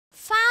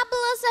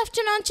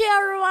afternoon to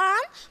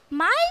everyone.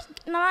 My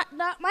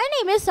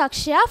name is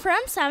R.Akshaya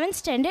from 7th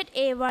Standard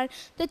A1.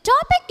 The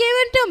topic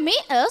given to me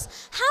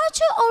is how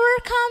to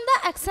overcome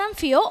the exam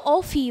fear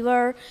or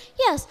fever.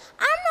 Yes,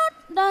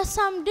 I'm not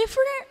some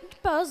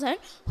different person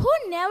who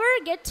never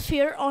gets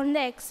fear on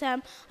the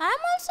exam.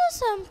 I'm also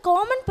some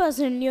common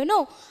person, you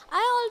know.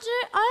 I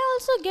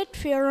also get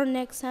fear on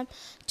exam.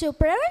 To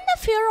prevent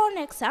the fear on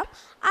exam,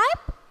 I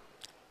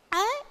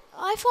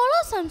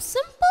follow some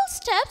simple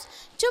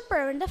steps to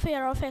prevent the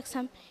fear of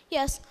exam.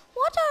 Yes,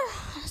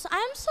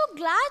 I'm so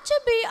glad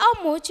to be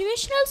a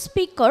motivational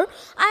speaker.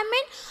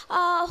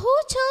 Who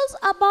tells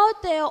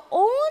about their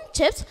own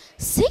tips,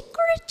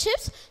 secret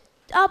tips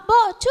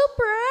to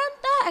prevent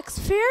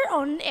the fear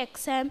on the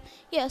exam.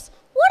 Yes,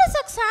 what is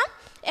exam?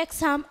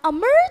 Exam, a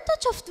mirror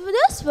touch of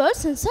this word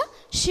since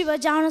Shiva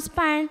Janus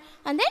Pan.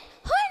 And then,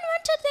 who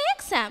invented the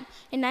exam?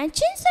 In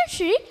 19th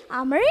century,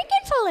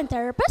 American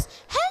philanthropist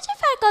Henry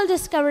Fackel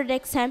discovered the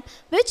exam,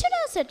 which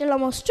would settle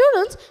among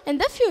students in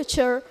the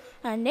future.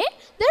 And then,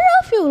 there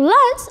are a few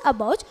lines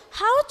about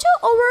how to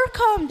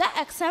overcome the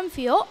exam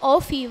fear or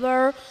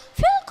fever.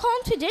 Feel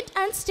confident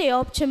and stay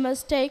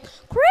optimistic.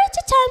 Create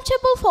a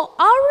timetable for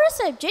our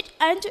subject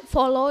and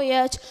follow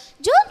it.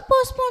 Don't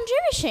postpone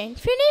revision.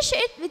 Finish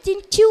it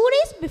within 2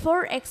 days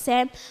before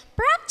exam.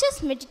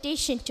 Practice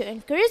meditation to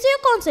increase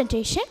your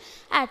concentration.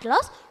 At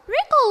last,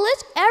 recall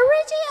it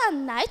every day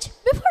and night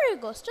before you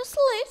go to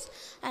sleep.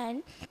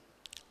 And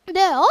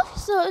there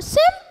are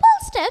simple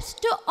steps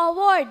to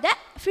avoid the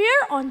fear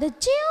on the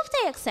day of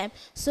the exam.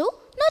 So,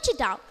 note it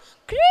down.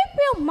 Keep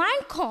your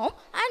mind calm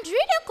and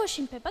read your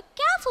question paper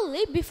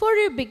carefully before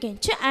you begin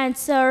to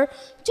answer.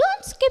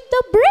 Don't skip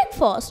the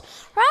breakfast.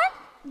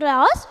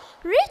 Last,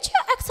 reach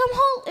your exam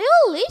hall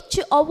early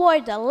to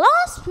avoid the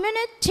last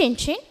minute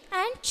tension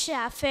and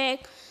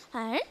traffic.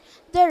 And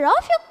there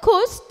are few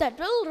quotes that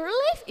will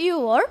relieve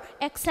your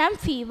exam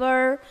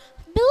fever.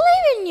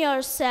 Believe in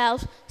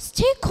yourself.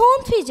 Stay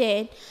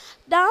confident.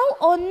 Now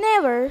or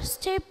never.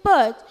 Stay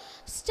put.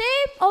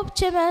 Stay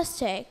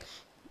optimistic.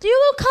 You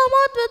will come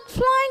out with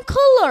flying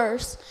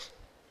colors.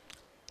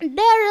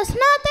 There is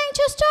nothing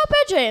to stop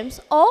your dreams.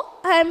 Oh,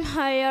 I'm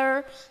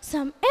higher.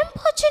 Some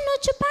important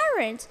note to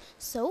parents.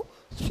 So,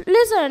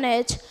 listen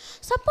it.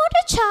 Support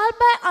a child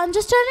by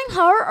understanding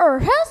her or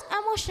his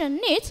emotional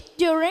needs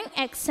during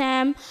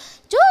exam.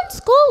 Don't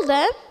scold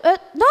them.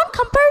 Don't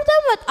compare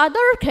them with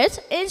other kids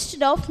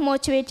instead of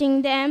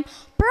motivating them.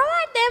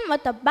 Provide them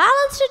with a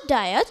balanced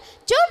diet.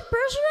 Don't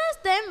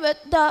pressurize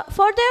them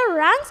for their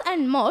ranks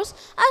and marks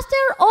as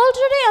they are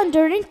already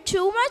under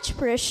too much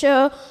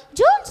pressure.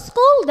 Don't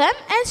scold them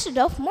instead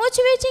of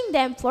motivating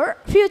them for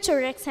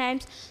future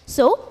exams.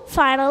 So,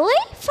 finally,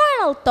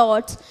 final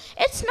thoughts.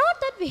 It's not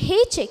that we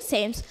hate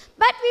exams,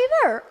 but we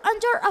were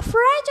under a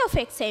fright of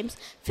exams.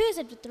 Face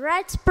it with the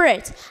right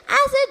spirit,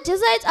 as it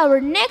decides our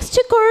next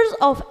course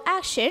of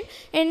action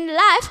in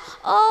life,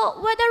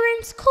 whether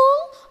in school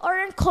or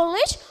in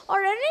college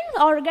or in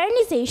an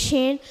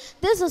organization.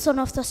 This is one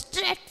of the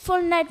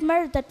dreadful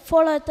nightmares that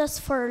followed us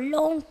for a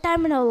long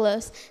time in our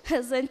lives,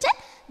 isn't it?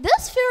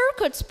 This fear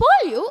could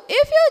spoil you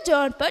if you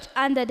don't put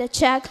under the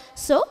check.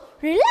 So,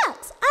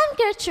 relax and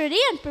get ready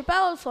and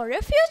prepare for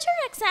your future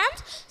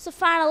exams. So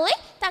finally,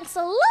 thanks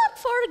a lot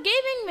for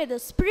giving me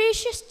this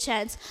precious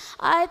chance.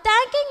 I'm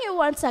thanking you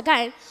once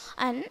again.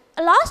 And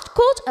last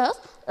quote is,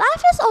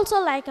 life is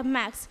also like a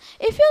max.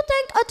 If you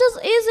think it is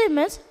easy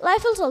means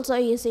life is also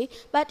easy.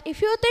 But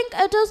if you think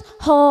it is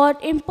hard,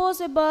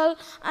 impossible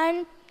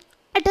and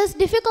it is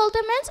difficult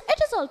means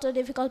it is also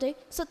difficulty.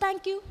 So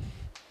thank you.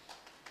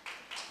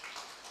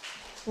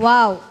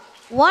 Wow,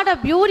 what a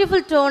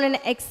beautiful tone and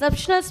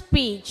exceptional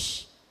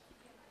speech.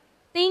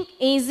 Think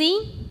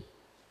easy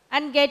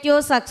and get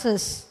your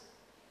success.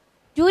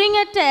 During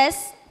a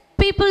test,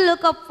 people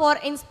look up for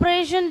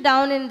inspiration,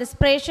 down in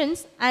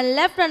desperations, and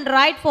left and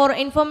right for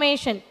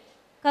information.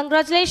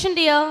 Congratulations,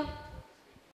 dear.